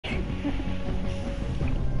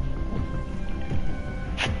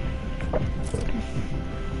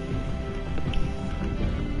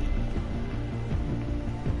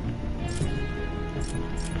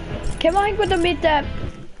Can I would have made the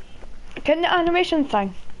can the animation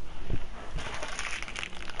thing?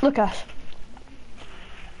 Look at us.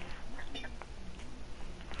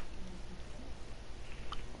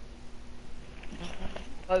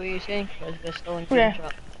 What were you saying? Because we're still in Yeah. game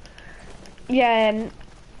chat. Yeah,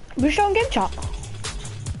 we're still in game chat.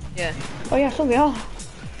 Yeah. Oh yeah, so we are.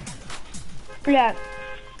 Yeah,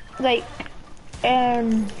 like,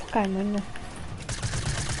 can't remember.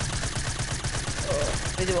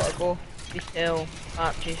 Where do you want to go? Retail,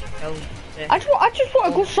 batteries, kills, I just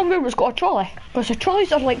want to go somewhere that's got a trolley, because the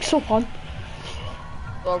trolleys are like so fun.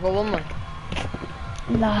 Or go one way?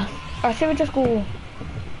 Nah, I say we just go.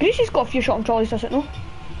 Gracie's got a few shopping trolleys, does it no?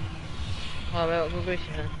 Oh well, go Gracie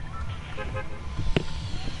then.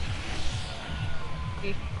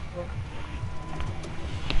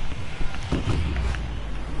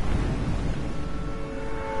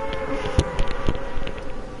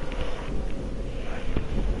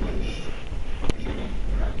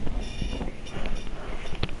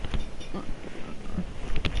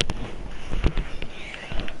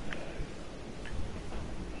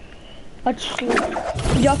 I just,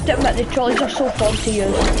 you have to admit the trolleys are so fun to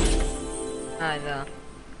use. I know.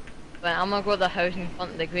 But I'm gonna go to the house in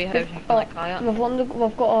front, the grey house in front of the kayak.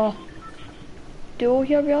 We've got a duo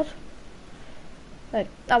here with us. Like,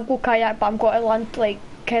 I've got kayak, but I'm going to land like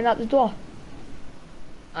kind of at the door.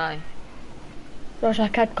 Aye. There's a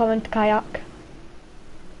kid coming to kayak.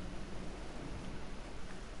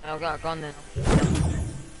 I'll get a gun then.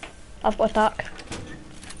 I've got a tack.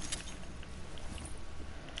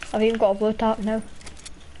 I've even got a blue tack now.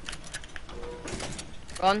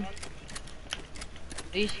 Gun.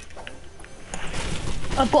 Please.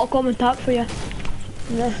 I've got a common tack for you.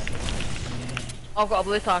 Yeah. I've got a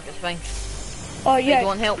blue tack, it's fine. Oh yeah. You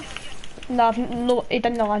want help? No, no, he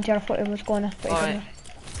didn't land here. I thought he was gonna. But he didn't.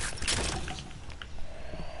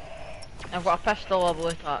 I've got a pistol or a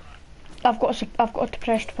blue tack. I've got a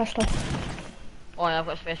depressed pistol. Oh yeah, I've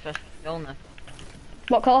got a space pistol now.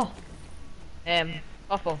 What colour?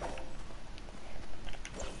 Purple.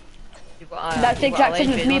 You've got a, That's the exact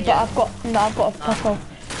same as me, but I've got a purple.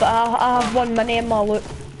 But I have one mini in my loot.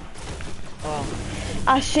 Oh.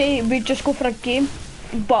 I say we just go for a game,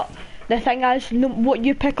 but the thing is, no, what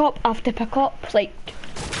you pick up, I have to pick up. Like,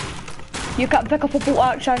 you can't pick up a bolt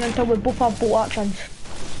action until we both have bolt actions.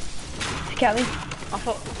 You get me? I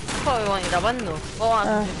thought we wanted a win though. Bolt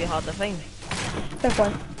actions would be hard to find. Fair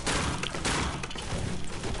point.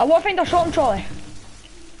 I want to find a shotting trolley.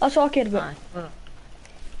 That's all I care about. Aye,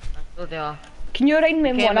 so they are. Can you ride me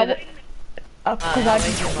in one? Aye, Cause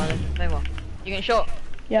you getting shot?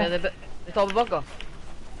 Yeah. The top of the burger?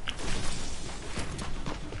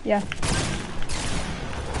 Yeah.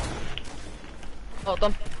 Oh,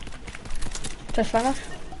 done. Just finished.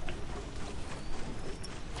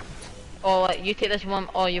 Oh, you take this one.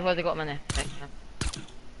 Oh, you've already got money. Right,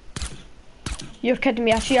 You're kidding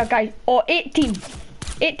me. I see a guy. Oh, 18.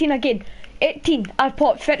 18 again. 18. I've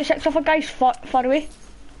popped 36 of a guy's far away.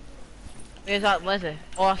 where's that Lizzie?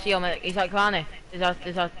 Oh, I see him. He's at Granny.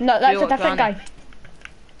 There's a No, that's duo a at different Granny. guy.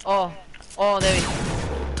 Oh, there he is.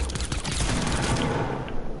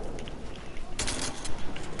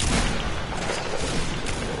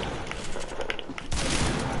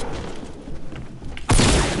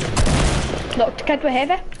 Look, the kid with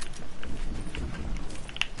heavy.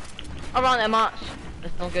 I ran out of mats.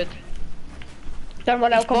 It's no good. Don't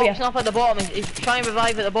want to come He's here. boxing up at the bottom. He's trying to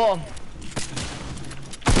revive at the bottom.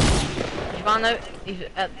 He's ran out. He's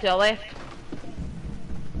to the left.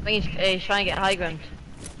 I think he's trying to get high ground.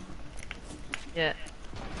 Yeah.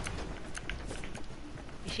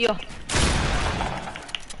 He's here.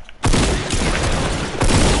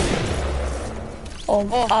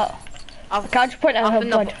 I can't just point out her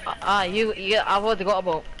blood. I've already got a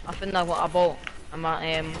bolt. I think I've got a bolt in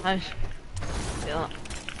my house. Yeah.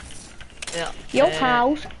 Yeah. Your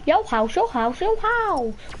house, your house, your house, your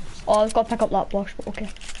house. Oh, I've got to pick up that box, but okay.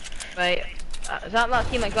 Right. Is that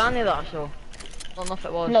team at Granny that I saw? I don't know if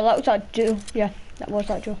it was. No, that was that Joe. Yeah, that was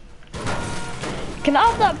that Joe. Can I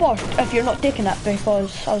have that burst if you're not taking it?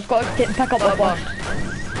 Because I was going to pick up the burst.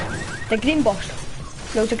 The green burst.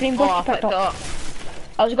 There was a green burst you picked up.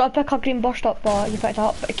 I was going to pick a green burst up, but you picked it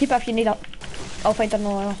up. But keep it if you need it. I'll find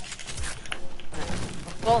another one.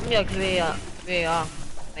 I've got me a grey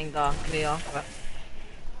thing there, grey but...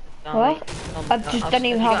 What? I just didn't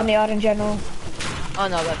even have any R in general. Oh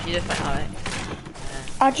no, but you just went alright.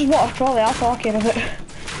 I just want a trolley, that's all I care about.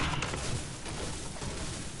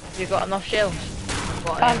 You got enough shells?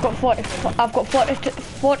 I've got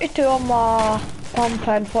 42 on my pump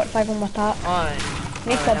and 45 on my tap. Alright.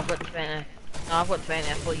 Need some. I've got 20. No, I've got 20, I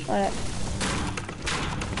thought you... Alright.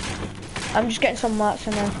 I'm just getting some mats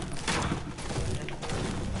in there.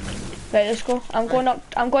 Right, let's go. I'm going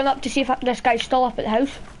up to see if this guy's still up at the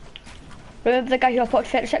house. Remember the guy who I put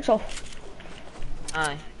 36 off?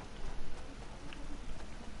 Aye.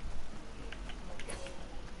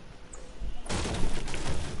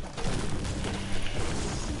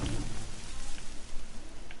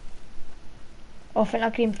 Off in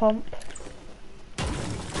a green pump.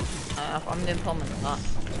 I'm doing plumbing with that.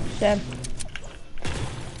 Same.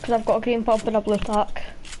 Because I've got a green pump and a blue tack.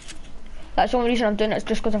 That's the only reason I'm doing it, is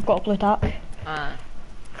just because I've got a blue tack.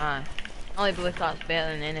 Aye. Only blue tack's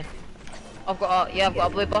better than anything. I've got a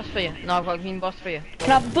blue bus for you. No, I've got a green bus for you.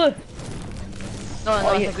 Can I have blue?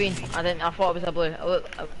 No, it's a green. I thought it was a blue. I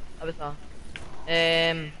was a.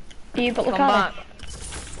 You got the come car? back.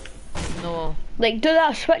 No. Like, do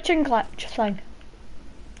that switching glitch thing.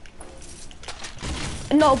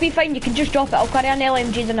 No, it'll be fine, you can just drop it. I'll carry an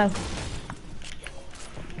LMG there now.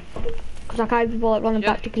 Because I can't be bothered running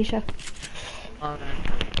back to Keisha. Okay.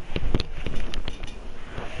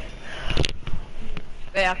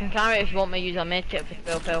 Wait, I can carry it if you want me to use a medkit for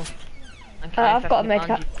 12 health. I've got a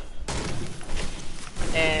medkit.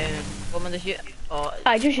 Want me to use? Oh,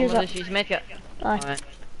 I just use it. Just use medkit. Aye. Alright.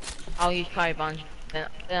 I'll use carry bandage. Then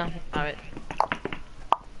I can carry it.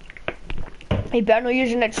 You better not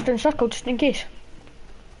use an extra circle just in case.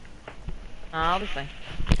 Nah, I'll be fine.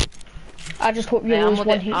 I just hope you lose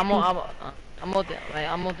one HP. I'm all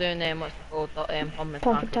doing what's it called?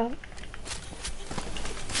 Pump attack.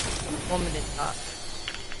 1 minute attack.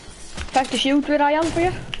 Back to shield where I am for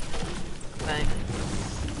you. Fine.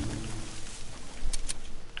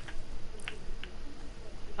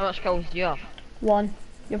 How much kills do you have? 1.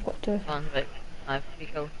 You've got 2. 1, right. I have 3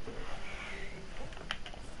 kills.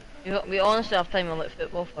 We honestly have time to let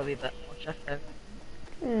football for a wee bit. We'll shift out.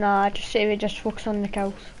 Nah, just say we just focus on the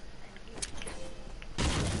kills.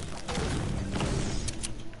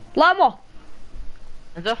 Llama!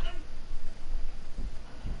 Is there?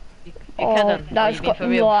 You Oh, that's got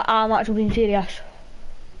no, I'm actually being serious.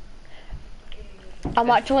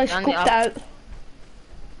 I'm actually scoped it out.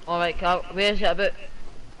 Alright, where's it about?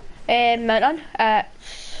 Mountain.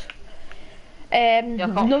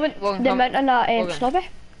 The mountain at Snobby.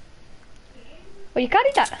 Oh, you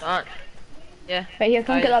carried that? Yeah. Right here,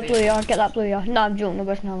 come get that blue yard, get that blue yard. No, I'm joking,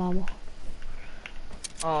 there's no ammo.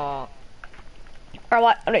 Oh.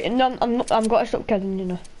 Right, no, I'm gonna stop kidding, you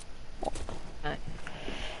know. Right.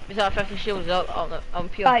 Is that 50 shields up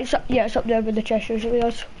here? It's up there with the Cheshires it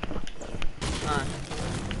was. Aye.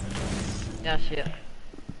 Yeah, I see it.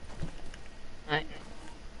 Right.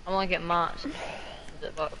 I'm gonna get mats. Is it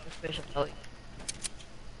about special ability?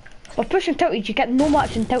 We're pushing tilted, you get no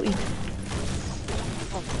mats in tilted.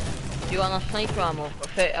 Oh. Do you want enough sniper ammo?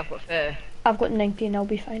 I've got 30. I've got 19, I'll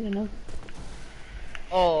be fine now.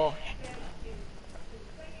 Oh.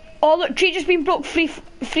 Oh look, tree just been broke,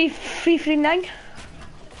 339.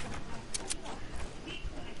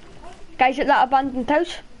 Guys at that abandoned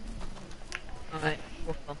house. Alright,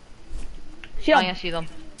 go for them. See them? I see them.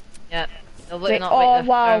 Yeah. They're Wait, looking up oh right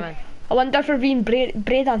wow. I wonder if we're being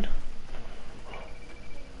Braden.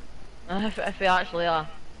 If we actually are.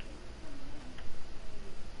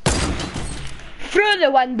 Through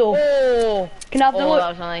the window! Oh! Can I have the loot? That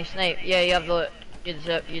was a nice snipe. Yeah, you have the loot. You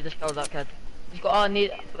just killed that kid. He's got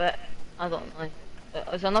but I don't know.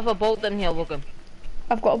 There's another bolt in here, Logan.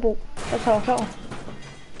 I've got a bolt. That's how I kill him.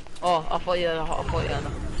 Oh, I thought you had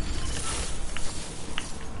a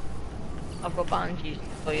I've got bandages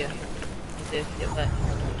for you.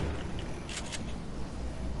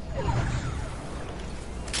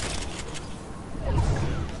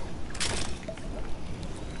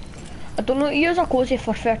 I don't know, use a cozy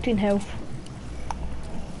for 13 health.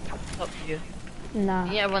 It's up to you. Nah.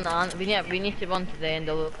 We need to run to the end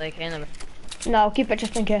of the lake anyway. No, I'll keep it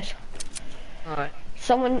just in case. Alright.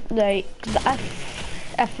 Someone, like,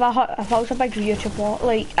 if I was a big YouTuber,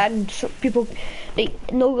 like, and so people,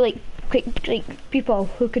 like, no, like, quick, like, people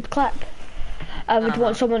who could clip, I would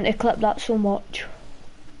want someone to clip that so much.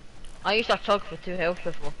 I used a tug for 2 health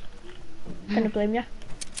before. Can I blame you?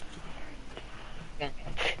 Okay.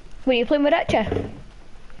 Were you playing with Richie?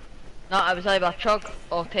 No, I was either a chug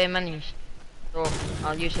or 10 minis. So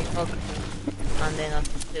I'll use a chug and then I'll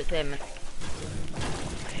do 10 minutes.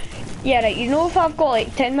 Yeah, right, you know if I've got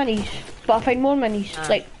like 10 minis, but I find more minis,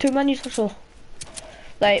 like 2 minis or so.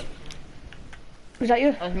 Like, was that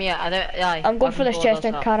you? That was me, yeah. I'm going for this chest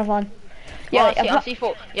in caravan. Yeah, oh, like, I see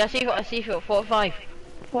 45.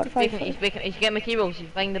 45. He's getting materials, he's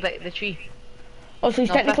behind the tree. Oh, so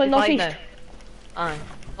he's technically northeast? Aye,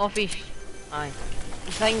 northeast. Aye.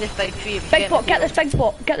 He's behind this big tree. Big pot, get this big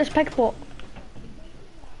pot, get this big pot.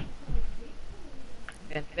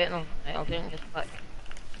 Okay, wait no. Right, I'll drink this back.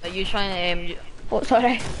 Are you trying to Oh,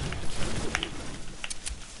 sorry.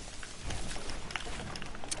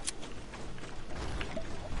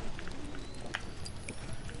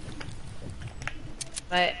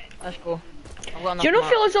 Right, let's go. I've got enough Do you not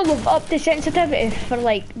marks. feel as though we've upped the sensitivity for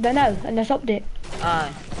like the now in this update?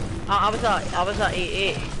 Aye. I was at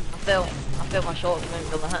 88. I felt my shots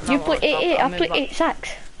weren't really hitting You that played lot of 88, stuff, I but played moved back.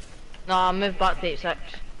 86. No, I moved back to 86.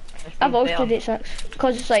 I've always played 86.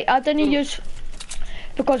 Because it's like, I didn't use...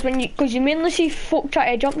 Because you mainly see folk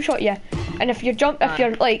try to jump shot you. And if you're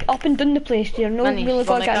like up and down the place, you're not Minis, really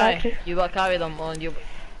going to get an carry. accurate. You will carry them on you.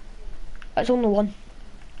 It's only one.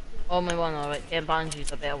 Only one, alright. 10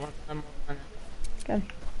 banshees a better one than one. Okay.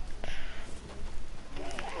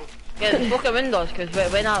 Yeah, look at windows, because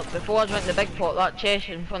before I drank the big pot, that chest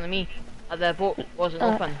in front of me at the boat wasn't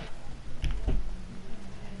open.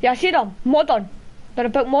 Yeah, I see them. Modern. They're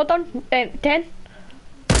about modern. 10.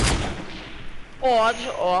 Oh,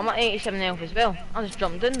 I'm at 87 health as well. I just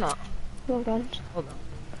jumped in that. Well done. Hold on.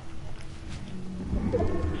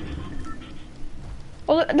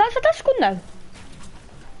 Oh, look, that's a disco now.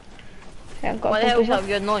 Yeah, I've got What the hell is that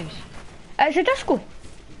weird noise? It's a disco. Is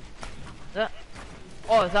it?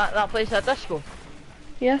 Oh, is that place a disco?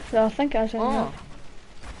 Yeah, I think it is. Oh.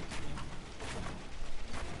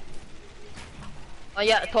 Oh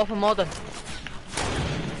yeah, top of modern.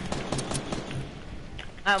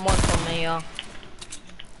 That one's from me, yeah.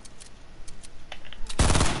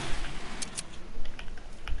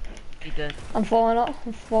 He did. I'm falling up.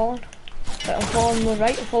 I'm falling. Right, I'm falling more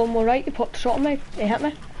right. I'm falling more right. He popped a shot on me. He hit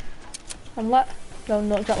me. I'm lit. No,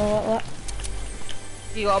 not exactly like that.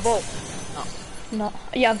 You got a bolt? No. No.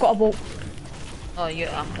 Yeah, I've got a bolt. Oh,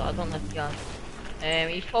 yeah, I don't know if he has.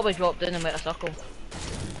 He's probably dropped in and made a circle.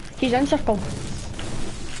 He's in circle.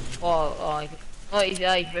 Oh, he's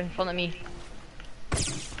in front of me.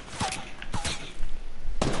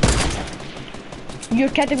 You're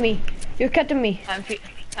kidding me. You're kidding me. Hit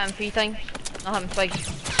him three times. Not having twice.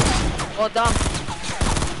 Oh, damn.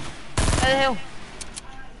 How the hell?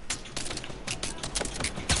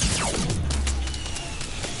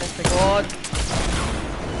 Thank the God.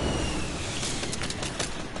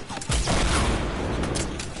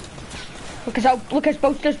 Look at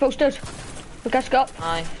posters. Look at Scott.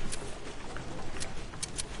 Aye.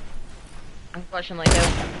 I'm flashing like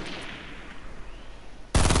hell.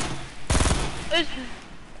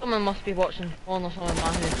 Someone must be watching porn or something in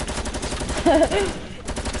my house.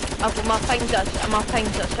 I've got my pings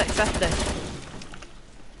at 650.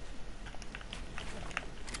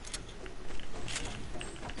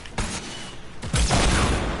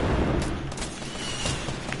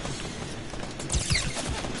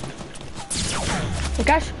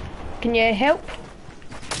 Lucas, can you help?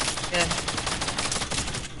 Yeah.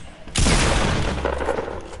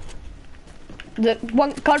 The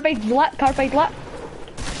one carbide lit.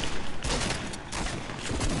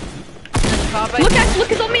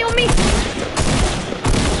 Look, it's on me.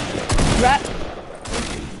 Right.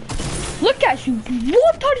 Lucas,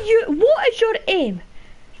 what is your aim?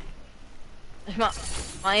 It's my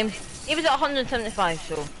aim. He was at 175,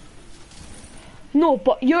 so. No,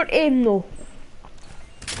 but your aim, no.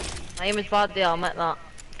 My aim is bad there, I'll admit that.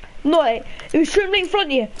 No, right. It was shooting right in front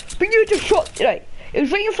of you, but you just shot, right. It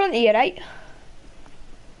was right in front of you, right?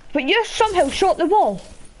 But you somehow shot the wall.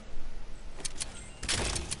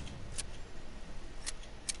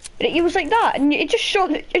 Right, it was like that, and you just shot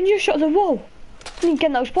the wall. I didn't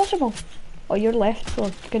think that was possible. Oh, you're left, so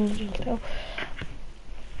I can tell.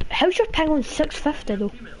 How's your ping on 650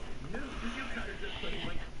 though?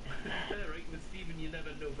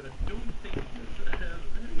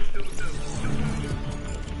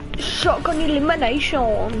 Shotgun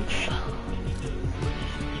eliminations.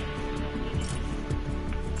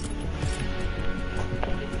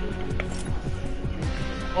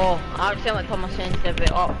 Oh, I accidentally put my sensitivity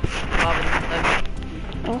up rather than down.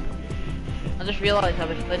 Oh. I just realised I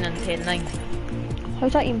was playing in 10.9.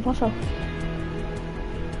 How's that even possible?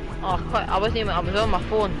 Oh, I was on my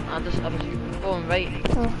phone. I was going right.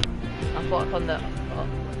 Oh. I thought I turned it up.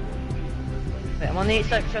 Wait, I'm on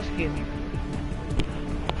 86 rescue.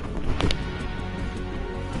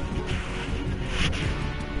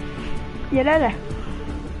 You ready?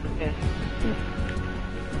 Yeah.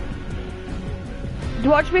 Do you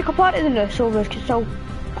want to make a party in this so we can still,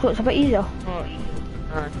 so it's a bit easier? Oh,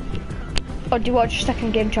 Or do you want to stick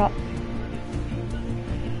in game chat?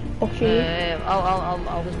 Okay.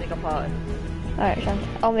 I'll just make a party. Alright, Shan.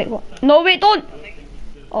 I'll make one. No, wait, don't!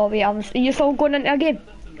 Oh, wait, are you still going into a game?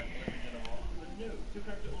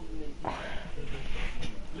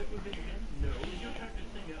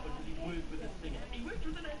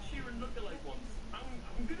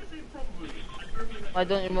 Why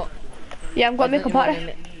don't you want? Yeah, I'm Why gonna make a don't you want party.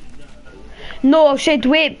 me No, I said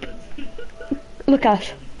wait.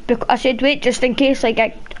 Lucas, I said wait just in case, like,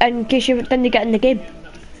 in case you didn't get in the game.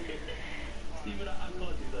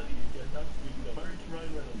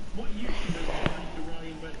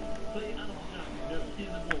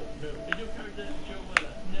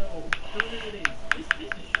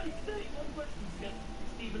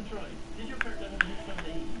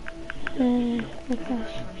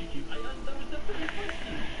 Lucas.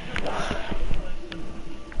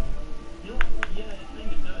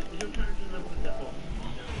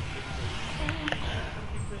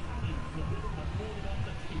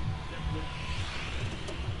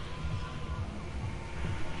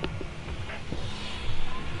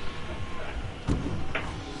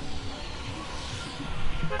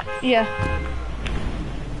 Yeah.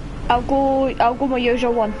 I'll go my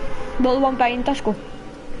usual one. Not the one behind disco.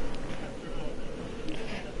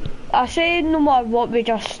 I say no matter what, we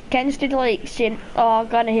just, instead of like saying, oh, I'm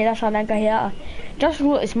gonna hear this and I'm gonna hear that, just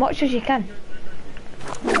loot as much as you can.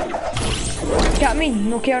 Get what I mean?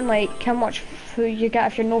 No caring like how much food you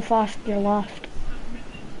get. If you're no fast, you're last.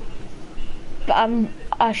 But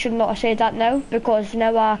I should not have said that now, because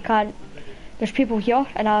now I can't, there's people here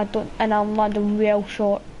and I'm landing real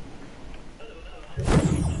short.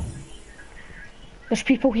 There's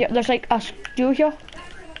people here, there's like a stew here.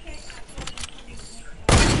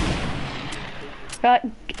 Right.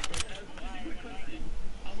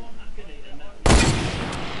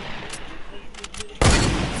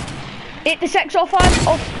 86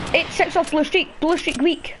 off 86 off Blue Streak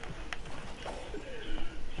weak.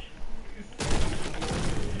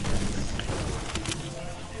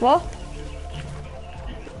 What?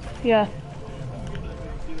 Yeah.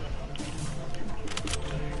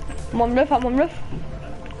 I'm on roof.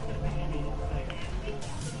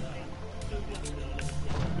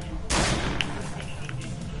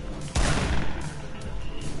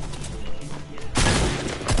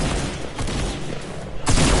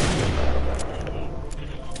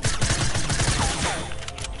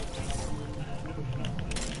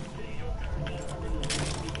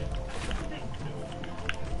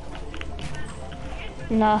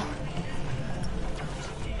 Nah.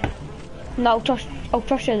 No, I'll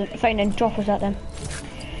trust you finding droppers at them.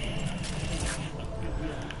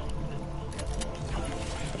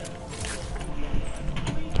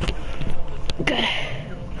 Good.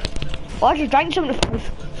 Oh, I just drank something.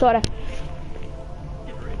 Sorry.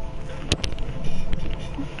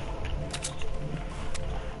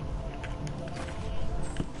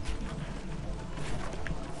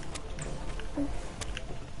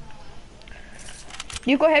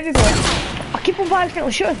 You got heavy, bro. I keep on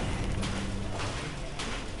accidentally shooting.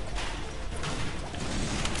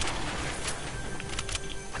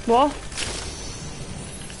 What?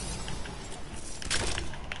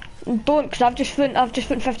 Don't, because I've just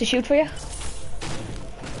put 50 shield for you.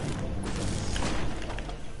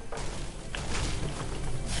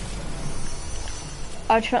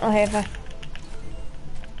 I just went on heavy.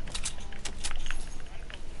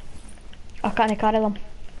 I can't carry them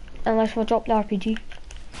unless we drop the RPG.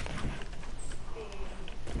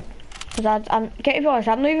 Because I'm get to be honest,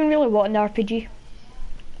 I'm not even really wanting the RPG.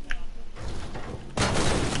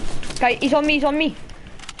 Guy, he's on me.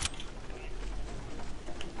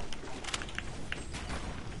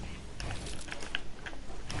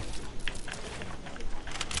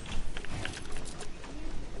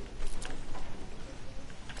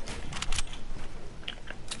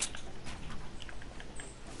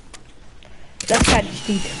 This guy's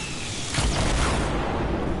speed.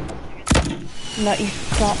 No,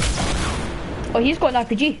 he's not. Oh, he's got an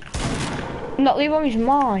RPG. Not leave him, he's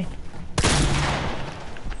mine.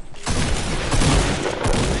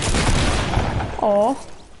 Oh.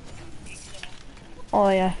 Oh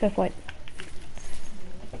yeah, fair point.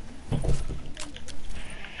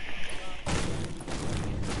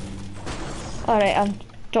 Alright, I'm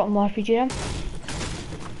dropping my RPG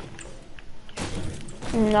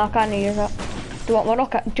then. No, I can't use it. Do you want my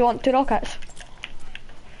rocket? Do you want 2 rockets?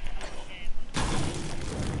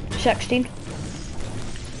 16.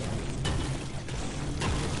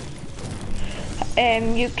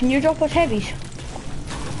 Can you drop us heavies?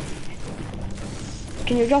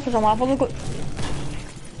 Can you drop us them? I've only got...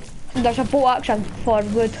 There's a bolt action for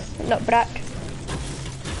wood, not brick.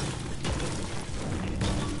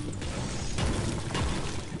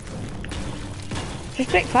 Just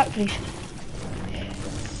break factories.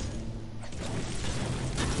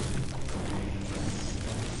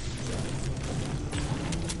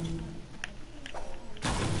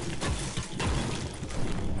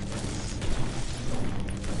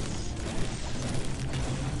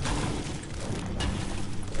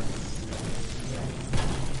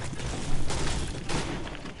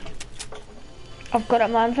 I've got it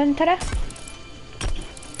in my inventory.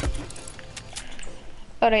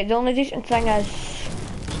 Alright, the only decent thing is,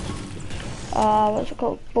 what's it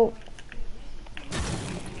called? Boat.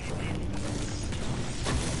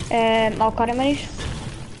 I'll carry minis.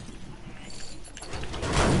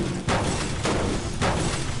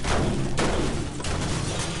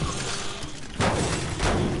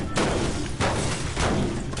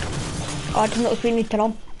 Oh, I didn't notice we need to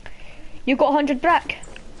run. You got 100 brick?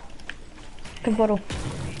 Can borrow.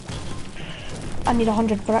 I need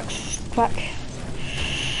 100 bricks, quick.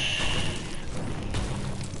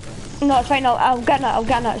 No, it's fine, I'll get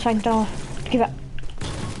it, it's fine, don't give it.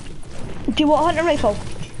 Do you want a hunting rifle?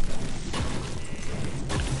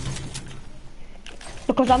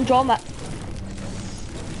 Because I'm drawing it.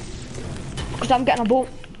 Because I'm getting a boat.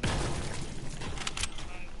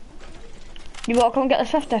 You want to come and get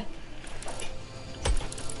this 50?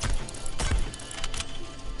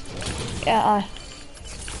 Yeah,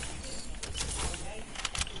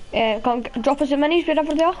 aye. Come drop us the minis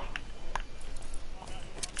wherever they are.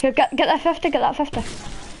 Here, get that 50, get that 50.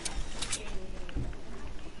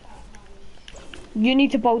 You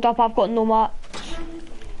need to build up, I've got no mats.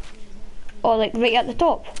 Or like right at the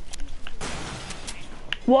top.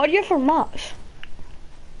 What are you for mats?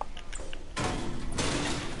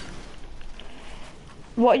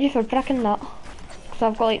 What are you for bricking that? Because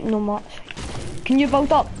I've got like no mats. Can you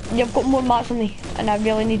build up? You've got more mats than me, and I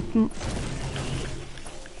really need.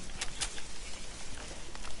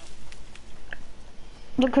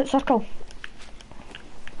 Look at circle.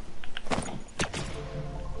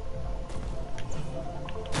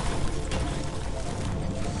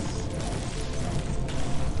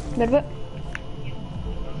 Where it?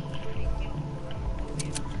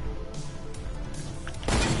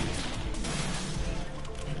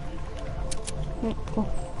 Go.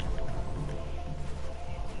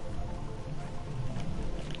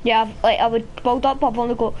 Yeah, like I would build up. I've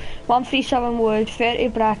only got 137 wood, 30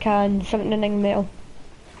 brick, and 79 metal.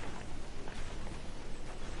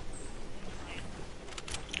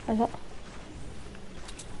 Is it?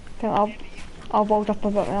 Okay, I'll build up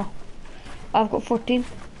a bit now. I've got 14.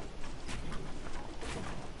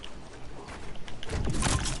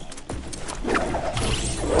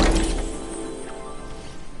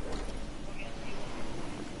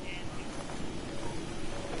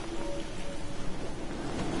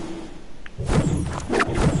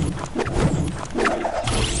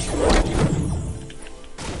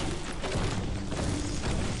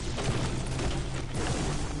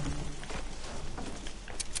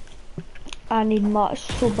 I need mats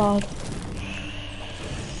so bad.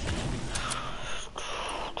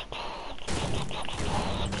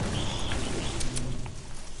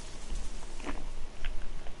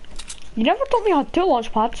 You never told me I had 2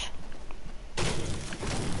 launch pads.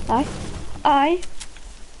 Aye. Aye.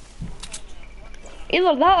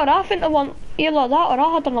 Either that or I think either that or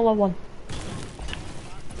I had another one.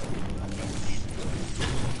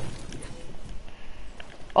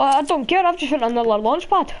 Oh, I don't care, I've just found another launch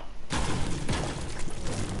pad.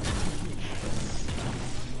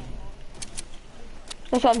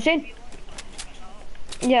 That's what I'm saying.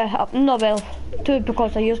 Yeah, no well. 2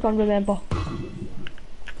 because I just can't remember.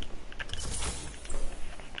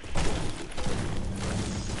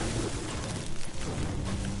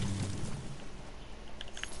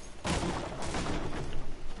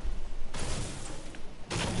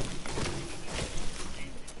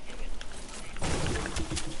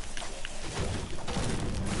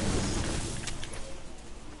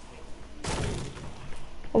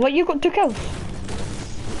 What, you got 2 kills?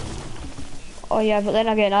 Oh yeah, but then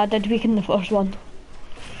again, I did weaken the first one.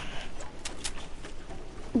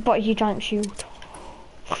 But he drank shield.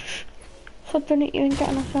 So didn't even get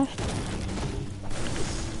an assist.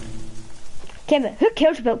 Damn it, who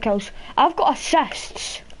cares about kills? I've got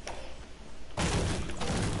assists.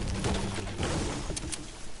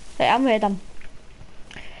 Right, I'm with him.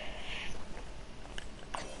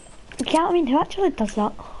 Yeah, I mean, who actually does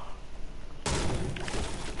that?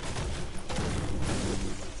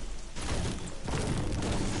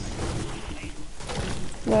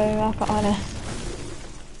 Right, I got on it.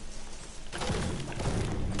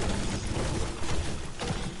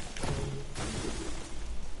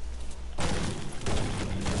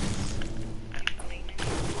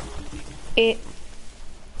 Eight.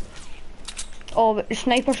 Oh, but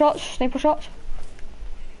sniper shots, sniper shots.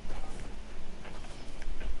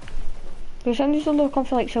 Do somebody's only come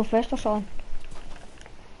for like southwest or something?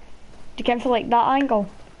 Do you come for like that angle?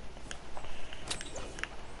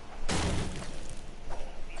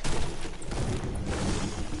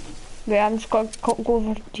 Wait, I'm just gonna go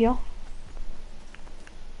over here.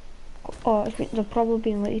 Oh, they're probably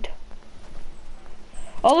being late.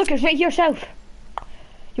 Oh look, it's right here south.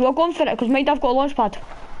 You are going for it, because mine have got a launch pad.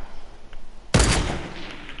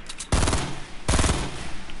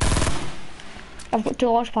 I've got 2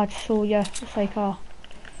 launch pads, so yeah, it's like no,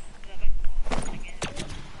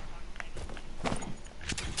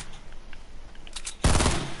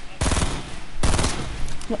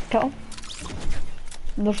 kill him.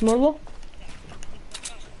 There's more though.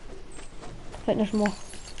 I think there's more.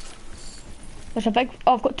 There's a big,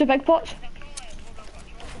 oh, I've got 2 big pots.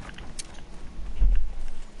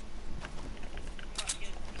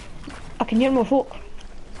 I can hear more folk.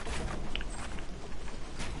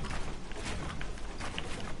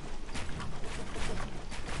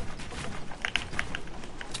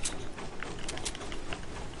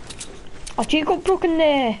 Oh, Jake got broken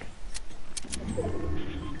there.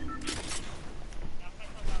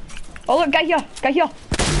 Oh look, get here, get here.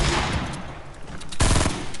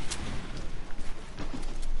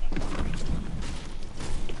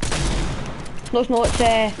 No, it's not, it's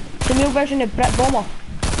the male version of Brit Bomber.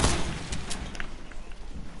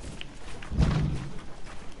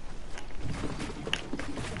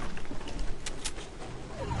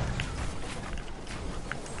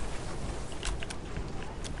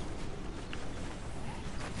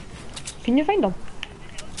 Can you find them?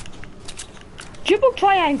 Triple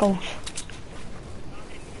triangles.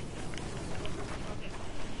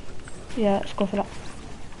 Yeah, let's go for that.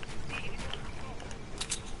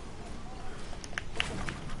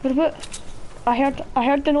 What about? I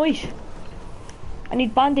heard the noise. I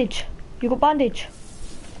need bandage. You got bandage?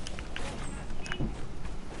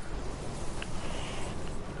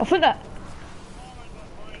 I found it.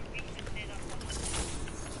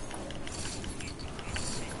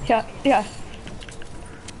 Yeah, yeah.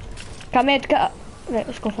 Come here, get it. Right,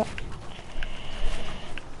 let's go for it.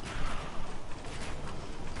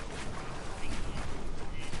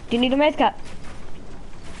 Do you need a med kit?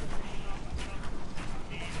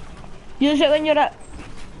 Use it when you're at.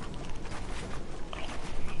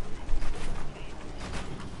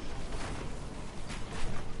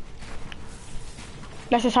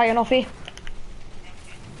 This is high enough, eh?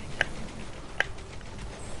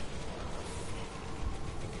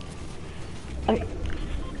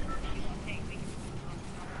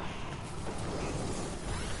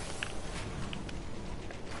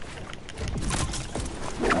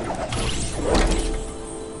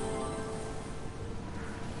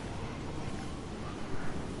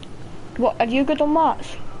 What, are you good on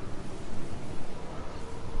mats?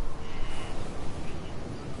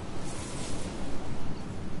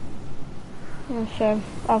 So,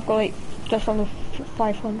 I've got like just under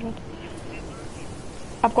 500.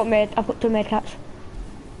 I've got 2 med kits.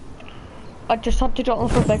 I just had to drop them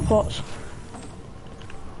for big pots.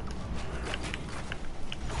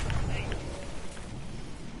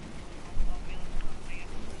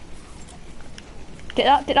 Take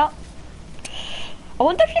that. I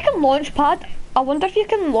wonder if you can launch pad. I wonder if you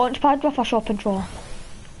can launch pad with a shopping trolley.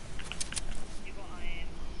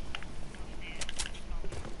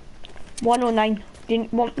 $109. Do you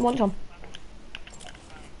want some?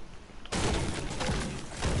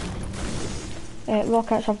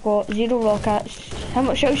 Rockets, I've got 0 rockets. How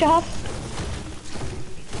much shells you have?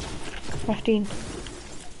 15.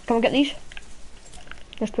 Can we get these?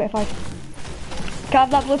 There's 25. Can I have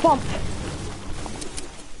that blue pump?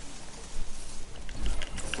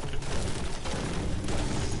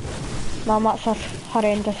 My mats are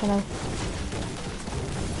horrendous now.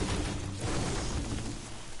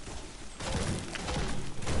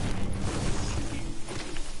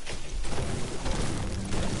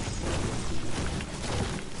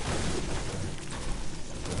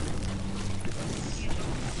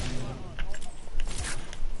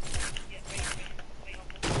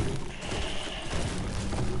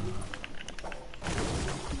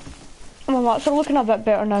 My mats are looking a bit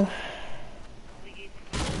better now.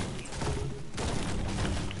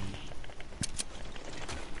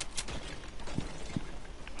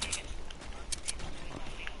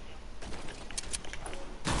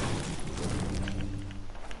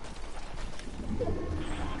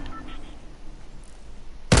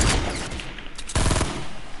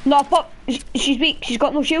 No, but she's weak. She's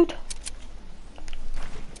got no shield.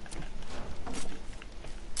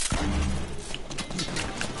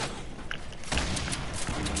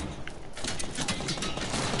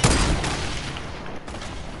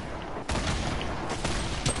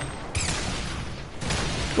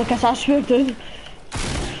 Look at that shield, dude.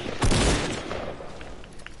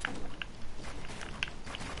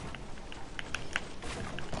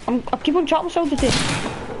 I keep on chopping myself today.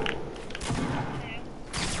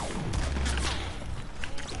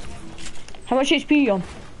 How much HP are you on?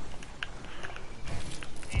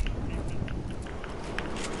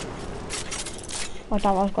 Oh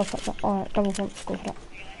damn, I was going for that. Alright, double pump, go for that.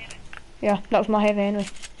 Yeah, that was my heavy anyway.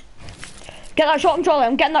 Get that shot, trolley,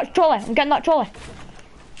 I'm getting that trolley,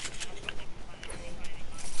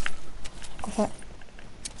 Go for it.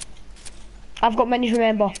 I've got minis,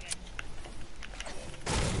 remember.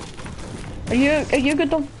 Are you good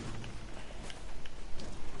though?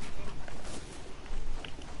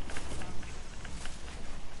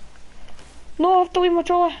 No, I have to leave my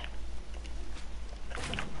trolley.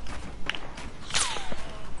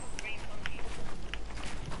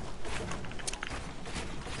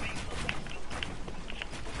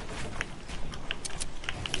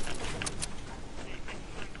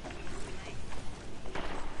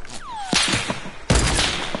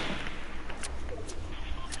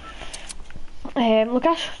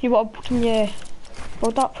 Lucas, can you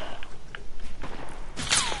build up?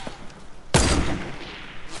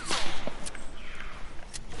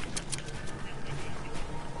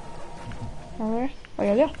 Where are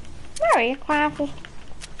you there? Where are you, classes?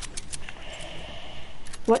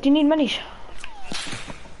 What do you need, minis?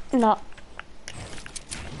 No.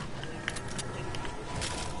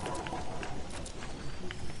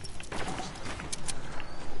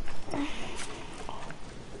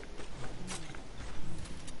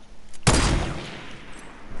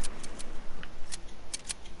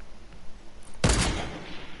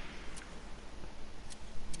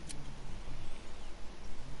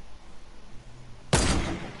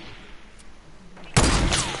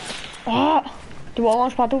 Ah! Do I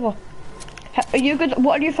launch pad over? Are you good?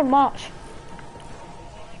 What are you for mats?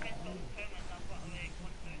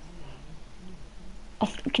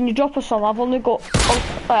 Can you drop us some? I've only got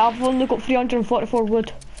 344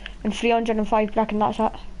 wood and 305 brick, and that's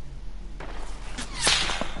it.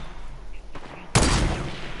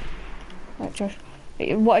 Right, cheers.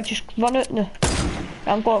 What? Just run out now.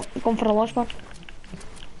 I'm going for a launch pad.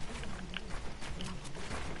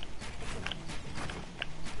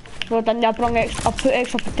 Well then, I put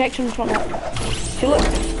extra protection in front of it. See, look.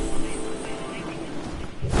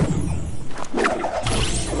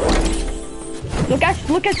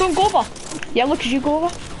 Lucas, don't go over. Yeah, Lucas, you go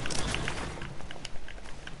over.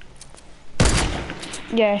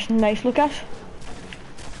 Yes, nice, Lucas.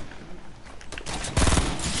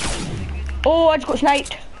 Oh, I just got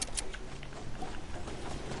sniped.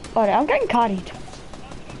 Alright, I'm getting carried.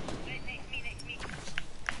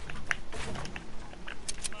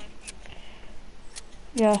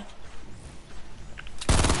 Yeah.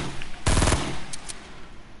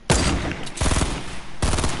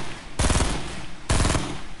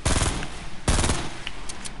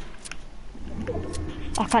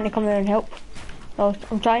 I can't come here and help. Oh,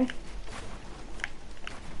 I'm trying.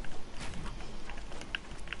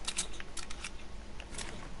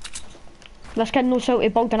 This kid knows how to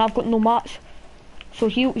build and I've got no mats. So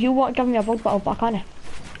he'll want to give me a build, but I can't.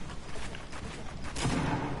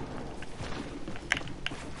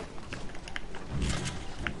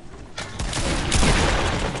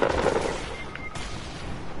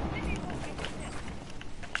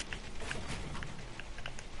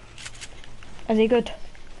 Is he good?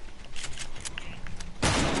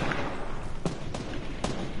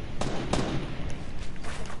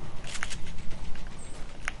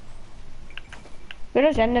 Where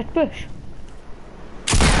is he? In this bush?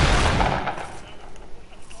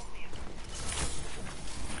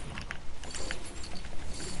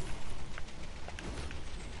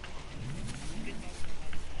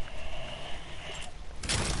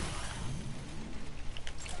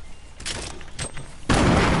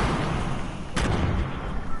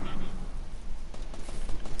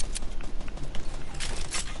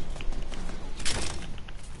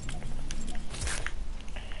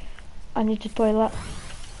 I need the toilet.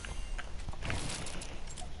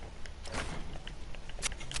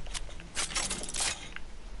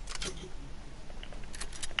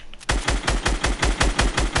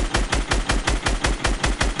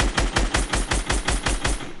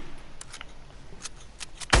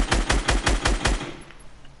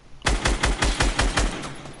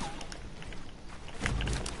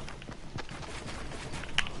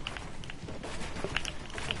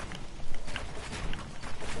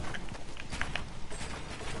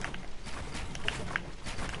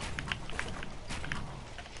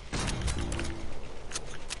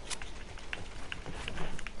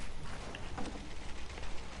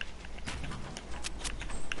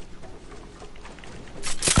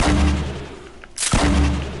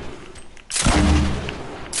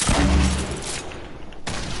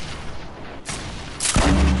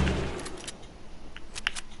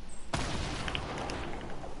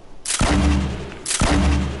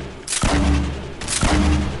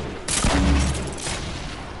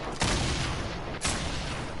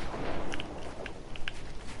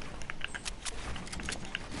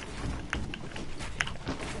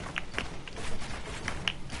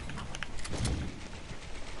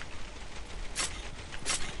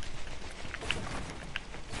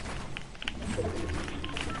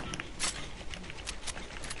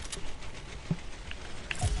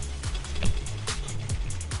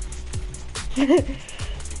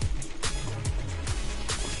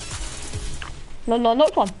 No,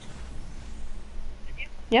 not one.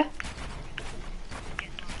 Yeah.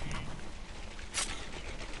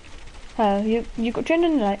 You got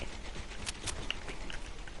training tonight?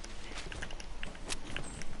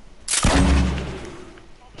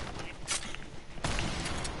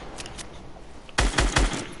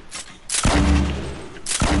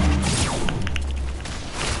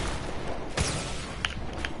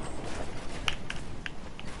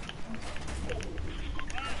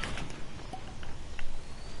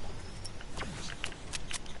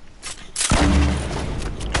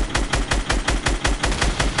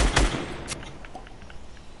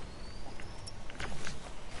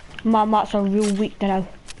 My mats are real weak now.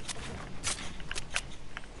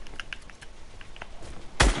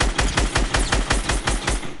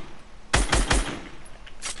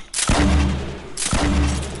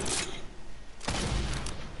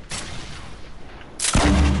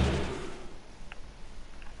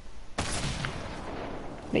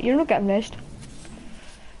 But you're not getting rest.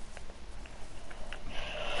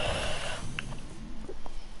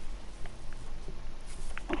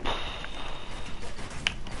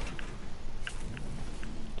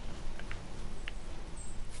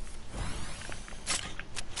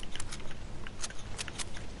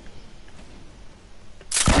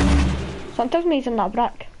 Sometimes me using that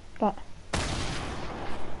brick, but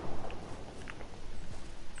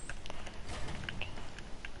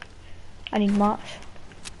I need mats.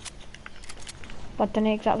 But I don't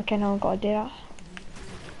exactly kind of got to do that.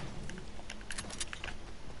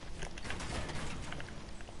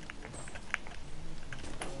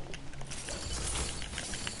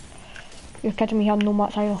 You're kidding me, I have no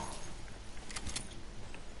mats either.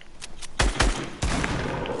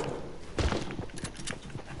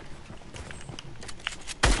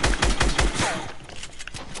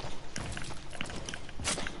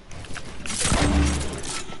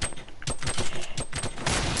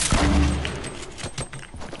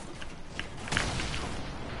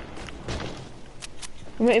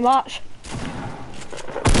 How many mats?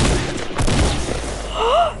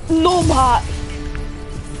 No mats!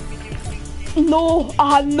 No,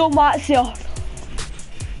 I had no mats here.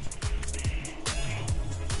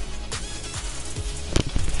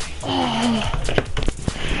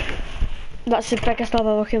 That's the biggest I've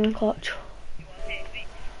ever came in clutch.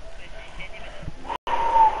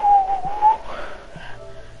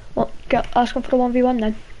 Well, ask him for a 1v1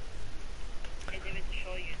 then.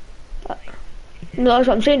 No, that's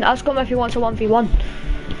what I'm saying. Ask him if he wants a 1v1.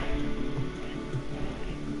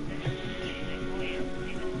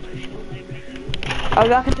 I'll be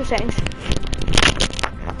back in 2 seconds.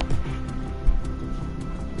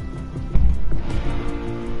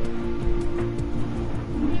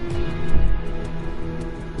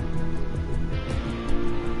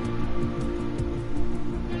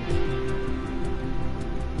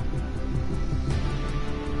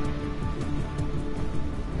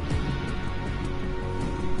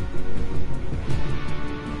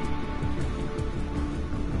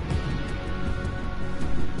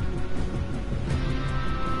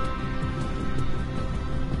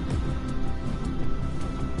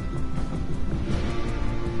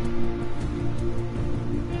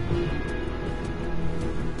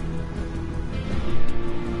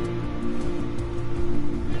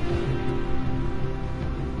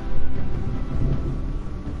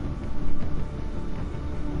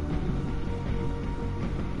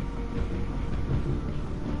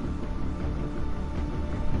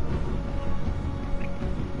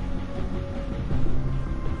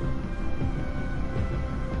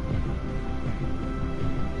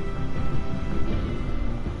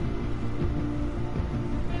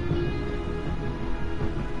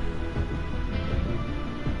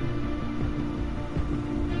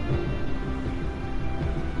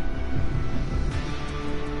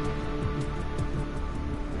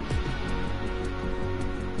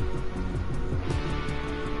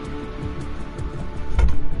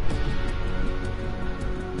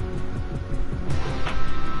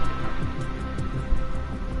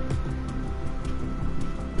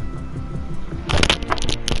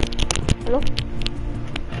 Hello?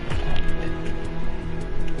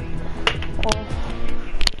 Oh.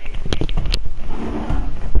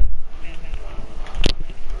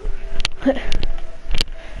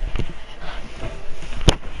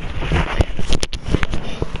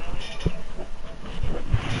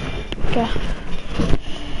 Okay.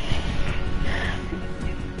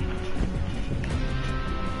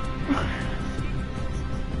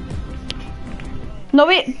 No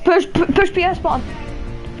wait, push PS button.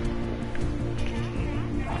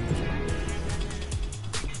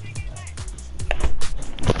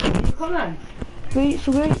 coming. Wait,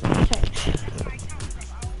 so wait, 6.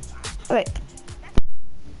 Alright.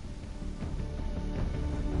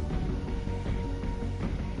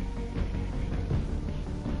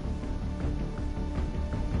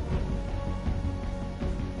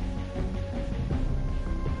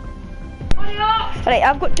 Alright,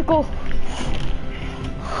 I've got to go.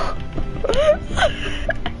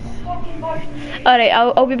 Alright,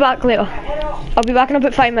 I'll be back later. I'll be back in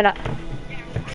about 5 minutes.